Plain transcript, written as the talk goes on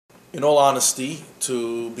in all honesty,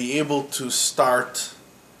 to be able to start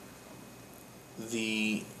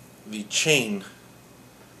the chain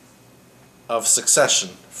of succession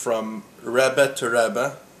from Rebbe to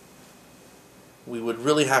Rebbe, we would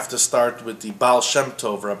really have to start with the Baal Shem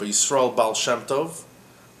Tov, Rabbi Yisrael Baal Shem Tov,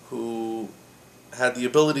 who had the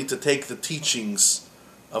ability to take the teachings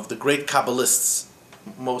of the great Kabbalists,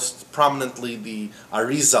 most prominently the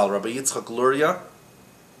Arizal, Rabbi Yitzchak Luria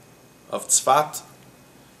of Tzfat,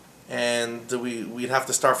 and we'd have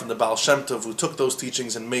to start from the Baal Shem Tov, who took those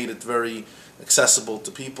teachings and made it very accessible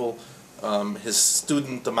to people. His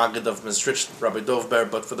student, the Maggid of Mezrich, Rabbi Dovber,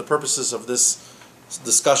 but for the purposes of this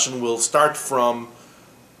discussion, we'll start from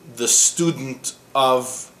the student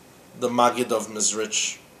of the Maggid of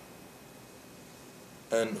Mezrich,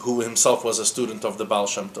 and who himself was a student of the Baal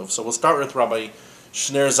Shem Tov. So we'll start with Rabbi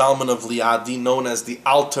Shner Zalman of Liadi, known as the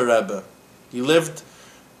Alter Rebbe. He lived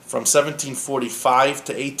from 1745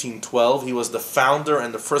 to 1812. He was the founder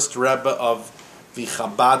and the first Rebbe of the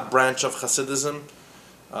Chabad branch of Hasidism.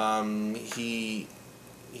 He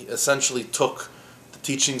essentially took the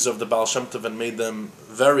teachings of the Baal Shem Tov and made them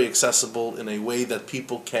very accessible in a way that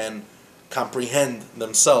people can comprehend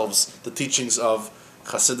themselves the teachings of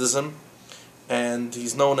Hasidism. And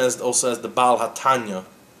he's known also as the Baal HaTanya.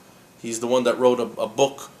 He's the one that wrote a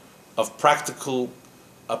book of practical,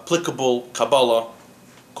 applicable Kabbalah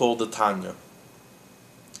called the Tanya.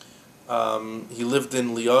 He lived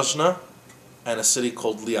in Lyozhna and a city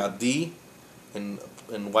called Liadi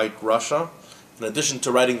in White Russia. In addition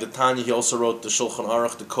to writing the Tanya, he also wrote the Shulchan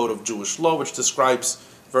Aruch, the Code of Jewish Law, which describes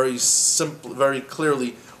very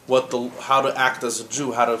clearly how to act as a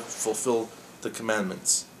Jew, how to fulfill the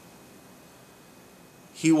commandments.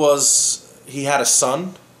 He had a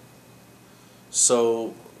son,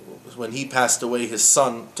 so when he passed away, his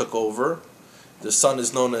son took over. The son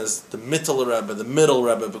is known as the Mittel Rebbe, the middle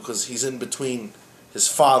Rebbe, because he's in between his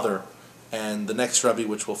father and the next Rebbe,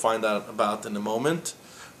 which we'll find out about in a moment.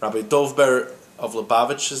 Rabbi Dovber of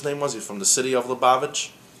Lubavitch, his name was. He's from the city of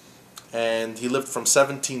Lubavitch. And he lived from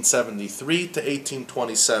 1773 to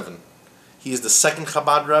 1827. He is the second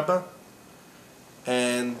Chabad Rebbe.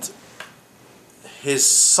 And his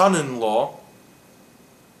son-in-law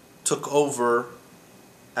took over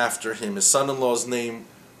after him. His son-in-law's name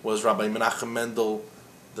was Rabbi Menachem Mendel,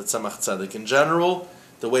 the Tzemach Tzedek. In general,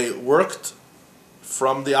 the way it worked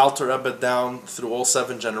from the Alter Rebbe down through all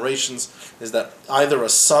 7 generations is that either a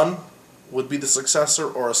son would be the successor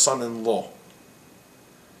or a son-in-law.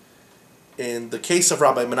 In the case of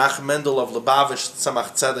Rabbi Menachem Mendel of Lubavitch,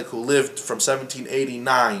 Tzemach Tzedek, who lived from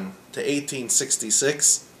 1789 to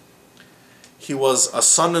 1866, he was a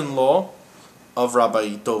son-in-law of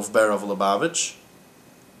Rabbi Dovber of Lubavitch,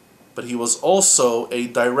 but he was also a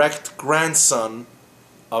direct grandson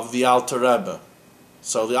of the Alter Rebbe.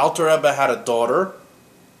 So the Alter Rebbe had a daughter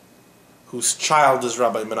whose child is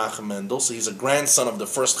Rabbi Menachem Mendel, so he's a grandson of the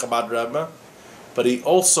first Chabad Rebbe, but he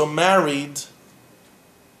also married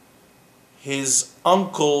his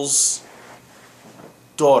uncle's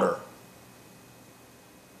daughter,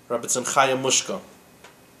 Rabbi Tzemchaya Mushka.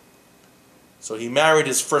 So he married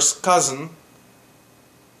his first cousin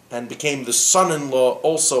and became the son-in-law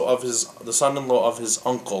also of his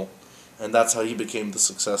uncle, and that's how he became the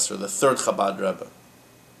successor, the third Chabad Rebbe.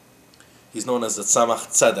 He's known as the Tzemach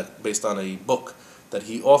Tzedek, based on a book that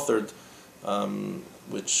he authored,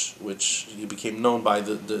 which he became known by.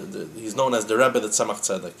 He's known as the Rebbe, the Tzemach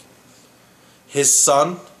Tzedek. His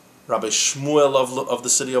son, Rabbi Shmuel of the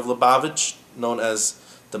city of Lubavitch, known as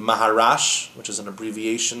the Maharash, which is an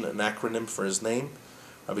abbreviation, an acronym for his name.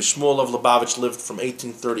 Rabbi Shmuel of Lubavitch lived from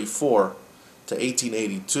 1834 to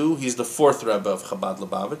 1882. He's the 4th Rebbe of Chabad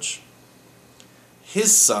Lubavitch.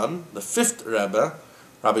 His son, the 5th Rebbe,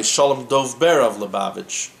 Rabbi Shalom Dovber of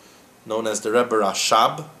Lubavitch, known as the Rebbe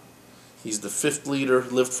Rashab. He's the 5th leader,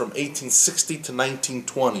 lived from 1860 to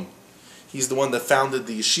 1920. He's the one that founded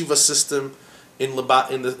the yeshiva system in the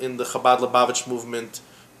Chabad Lubavitch movement,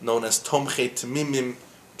 known as Tomchei Temimim,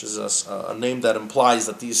 which is a name that implies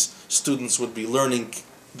that these students would be learning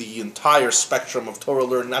the entire spectrum of Torah,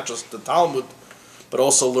 learn not just the Talmud, but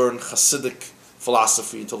also learn Hasidic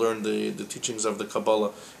philosophy, to learn the teachings of the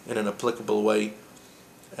Kabbalah in an applicable way.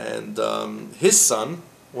 And his son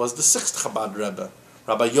was the 6th Chabad Rebbe,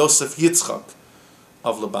 Rabbi Yosef Yitzchak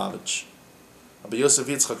of Lubavitch. Rabbi Yosef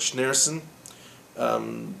Yitzchak Schneerson,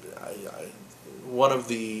 one of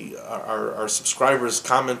our subscribers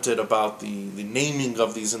commented about the naming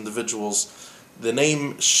of these individuals. The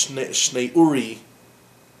name Shnei Uri,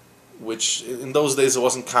 which in those days it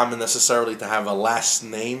wasn't common necessarily to have a last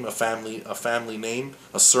name, a family name,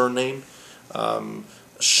 a surname.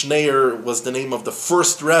 Schneur was the name of the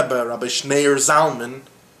first Rebbe, Rabbi Schneur Zalman.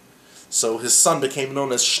 So his son became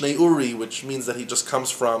known as Shneuri, which means that he just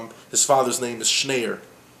comes from, his father's name is Schneur.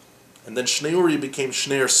 And then Shneuri became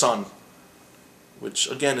Schneur's son, which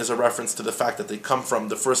again is a reference to the fact that they come from,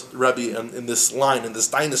 the first Rebbe in this line, in this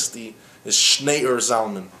dynasty, is Schneur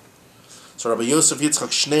Zalman. So Rabbi Yosef Yitzchak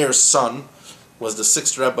Schneer's son was the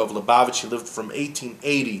sixth Rebbe of Lubavitch. He lived from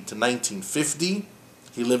 1880 to 1950.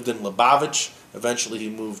 He lived in Lubavitch. Eventually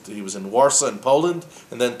he was in Warsaw in Poland,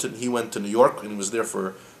 and then he went to New York, and he was there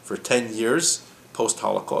for 10 years,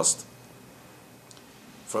 post-Holocaust.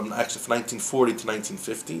 From 1940 to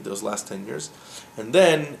 1950, those last 10 years. And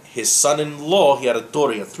then his son-in-law, he had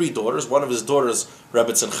three daughters. One of his daughters,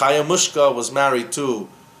 Rebbetzin Chaya Mushka, was married to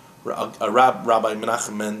Rabbi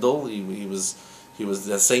Menachem Mendel. He was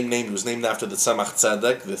the same name. He was named after the Tzemach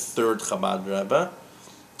Tzedek, the third Chabad Rebbe,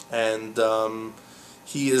 and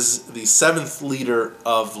he is the seventh leader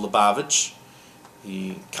of Lubavitch.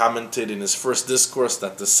 He commented in his first discourse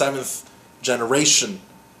that the seventh generation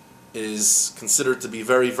is considered to be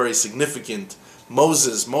very, very significant. Moshe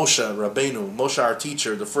Rabbeinu, Moshe our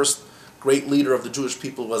teacher, the first great leader of the Jewish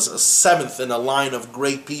people, was a seventh in a line of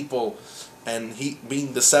great people, and he,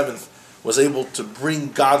 being the seventh, was able to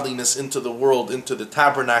bring godliness into the world, into the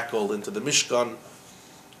tabernacle, into the Mishkan.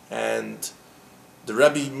 And the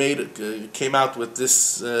Rebbe came out with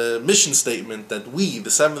this mission statement that we,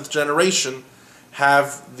 the seventh generation,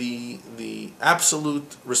 have the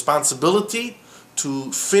absolute responsibility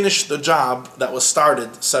to finish the job that was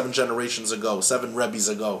started 7 generations ago, 7 Rebbes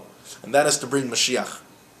ago, and that is to bring Mashiach.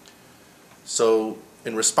 So,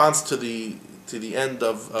 in response to the end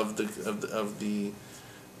of the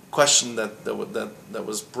question that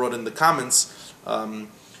was brought in the comments,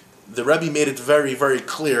 the Rebbe made it very, very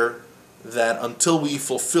clear that until we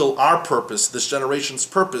fulfill our purpose, this generation's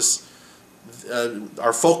purpose,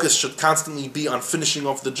 our focus should constantly be on finishing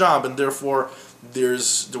off the job, and therefore there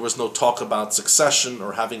was no talk about succession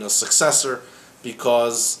or having a successor,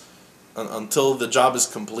 because until the job is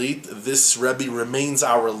complete, this Rebbe remains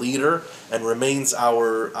our leader and remains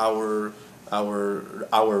our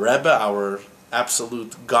Rebbe, our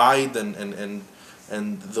absolute guide, and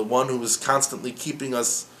the one who is constantly keeping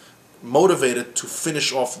us motivated to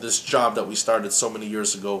finish off this job that we started so many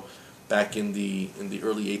years ago, back in the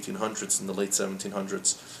early 1800s, in the late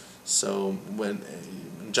 1700s. So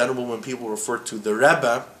in general, when people refer to the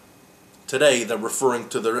Rebbe today, they're referring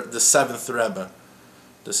to the seventh Rebbe,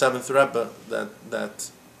 the seventh Rebbe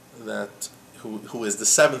who is the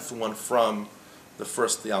seventh one from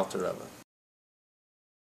the Alter Rebbe.